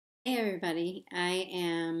Hey everybody, I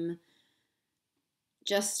am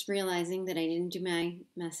just realizing that I didn't do my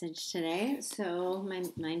message today. So my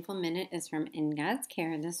mindful minute is from In God's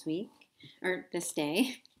Care this week, or this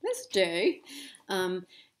day, this day. Um,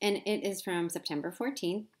 and it is from September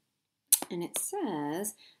 14th. And it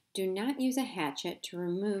says, "Do not use a hatchet to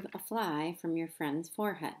remove a fly from your friend's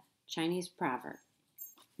forehead." Chinese proverb.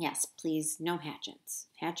 Yes, please, no hatchets.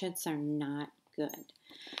 Hatchets are not good,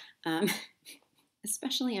 um,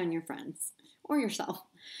 especially on your friends or yourself.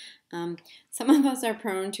 Um, some of us are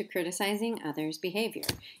prone to criticizing others' behavior,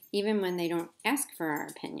 even when they don't ask for our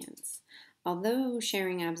opinions. Although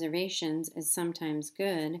sharing observations is sometimes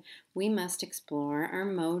good, we must explore our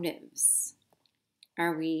motives.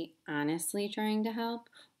 Are we honestly trying to help,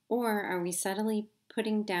 or are we subtly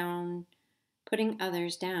putting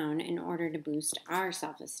others down in order to boost our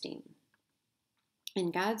self-esteem?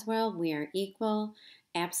 In God's world, we are equal,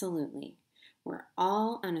 absolutely. We're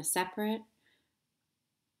all on a separate,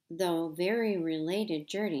 though very related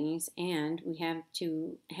journeys, and we have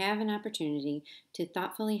to have an opportunity to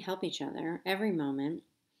thoughtfully help each other every moment.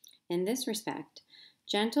 In this respect,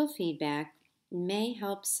 gentle feedback may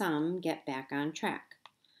help some get back on track,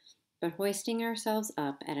 but hoisting ourselves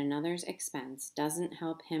up at another's expense doesn't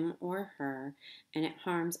help him or her, and it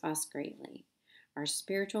harms us greatly. Our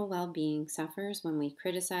spiritual well being suffers when we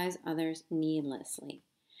criticize others needlessly.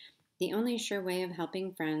 The only sure way of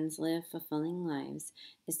helping friends live fulfilling lives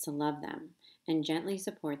is to love them and gently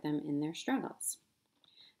support them in their struggles.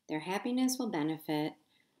 Their happiness will benefit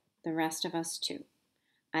the rest of us too.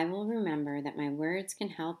 I will remember that my words can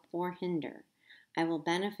help or hinder. I will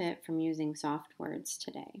benefit from using soft words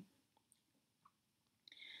today.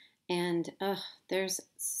 And there's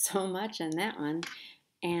so much in that one.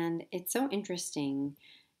 And it's so interesting.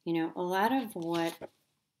 A lot of what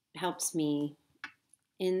helps me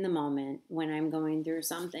in the moment when I'm going through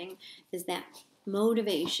something is that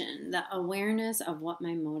motivation, the awareness of what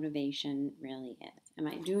my motivation really is. Am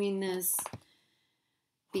I doing this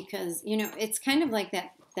because, it's kind of like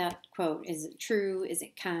that quote, is it true? Is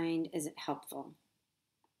it kind? Is it helpful?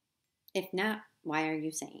 If not, why are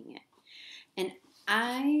you saying it? And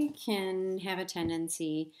I can have a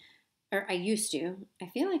tendency, or I used to, I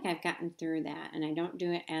feel like I've gotten through that and I don't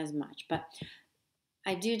do it as much, but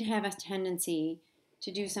I did have a tendency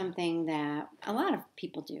to do something that a lot of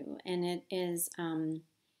people do, and it is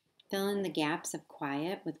fill in the gaps of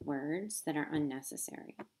quiet with words that are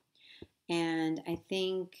unnecessary. And I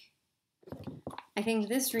think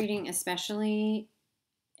this reading especially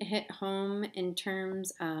hit home in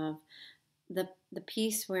terms of the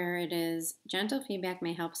piece where it is gentle feedback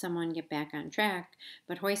may help someone get back on track,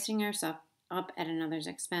 but hoisting ourselves up at another's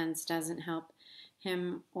expense doesn't help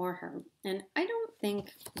him or her. And I don't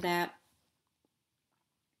think that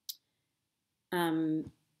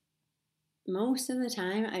um, most of the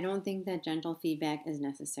time, I don't think that gentle feedback is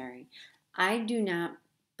necessary. I do not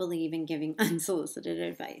believe in giving unsolicited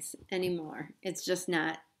advice anymore. It's just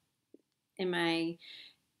not in my,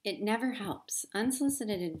 it never helps.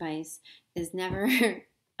 Unsolicited advice is never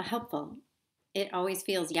helpful. It always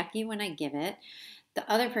feels yucky when I give it. The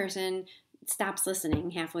other person stops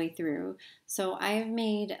listening halfway through. So I've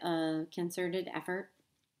made a concerted effort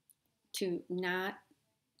to not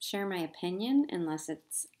share my opinion unless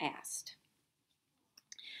it's asked.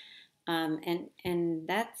 And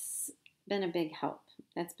that's been a big help.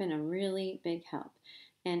 That's been a really big help.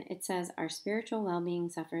 And it says our spiritual well-being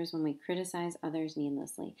suffers when we criticize others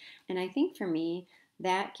needlessly. And I think for me,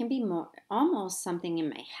 that can be more almost something in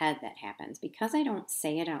my head that happens because I don't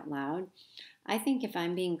say it out loud. I think if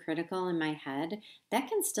I'm being critical in my head, that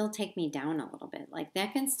can still take me down a little bit. Like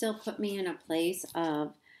that can still put me in a place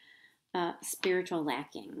of spiritual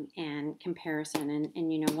lacking and comparison.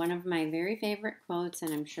 And one of my very favorite quotes,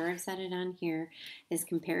 and I'm sure I've said it on here, is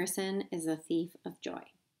comparison is a thief of joy.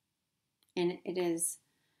 And it is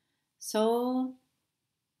so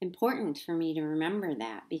important for me to remember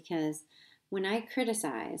that because when I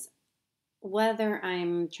criticize, whether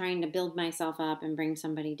I'm trying to build myself up and bring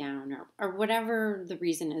somebody down or whatever the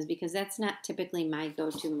reason is, because that's not typically my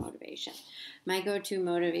go to motivation. My go to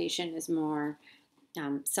motivation is more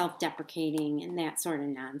self-deprecating and that sort of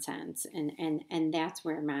nonsense, and that's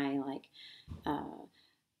where my uh,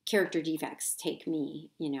 character defects take me.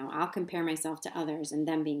 I'll compare myself to others and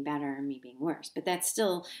them being better and me being worse, but that's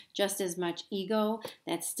still just as much ego.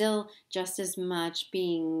 That's still just as much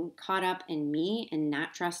being caught up in me and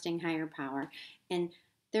not trusting higher power. And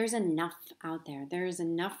there's enough out there. There's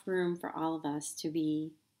enough room for all of us to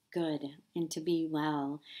be good and to be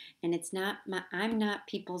well, and I'm not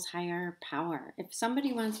people's higher power. If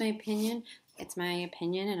somebody wants my opinion, it's my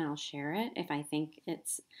opinion and I'll share it if I think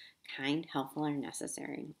it's kind, helpful, or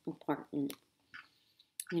necessary, important.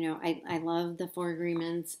 I love the four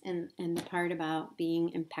agreements and the part about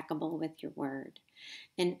being impeccable with your word.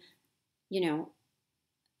 And, you know,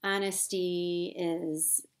 honesty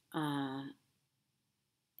is an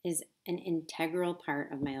integral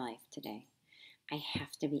part of my life today. I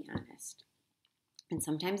have to be honest. And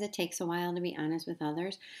sometimes it takes a while to be honest with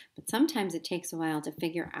others, but sometimes it takes a while to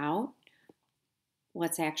figure out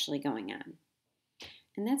what's actually going on.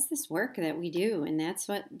 And that's this work that we do, and that's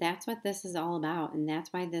what this is all about. And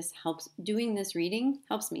that's why this helps, doing this reading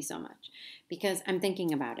helps me so much, because I'm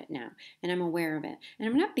thinking about it now and I'm aware of it. And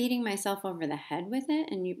I'm not beating myself over the head with it,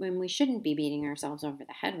 and when we shouldn't be beating ourselves over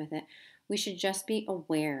the head with it. We should just be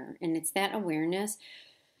aware, and it's that awareness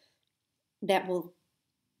that will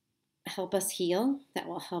help us heal, that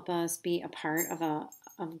will help us be a part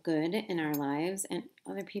of good in our lives and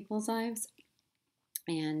other people's lives.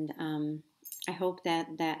 And I hope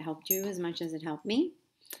that helped you as much as it helped me.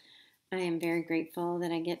 I am very grateful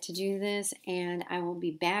that I get to do this, and I will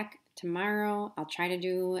be back tomorrow. I'll try to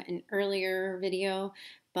do an earlier video,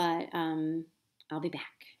 but I'll be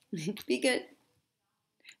back. Be good.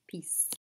 Peace.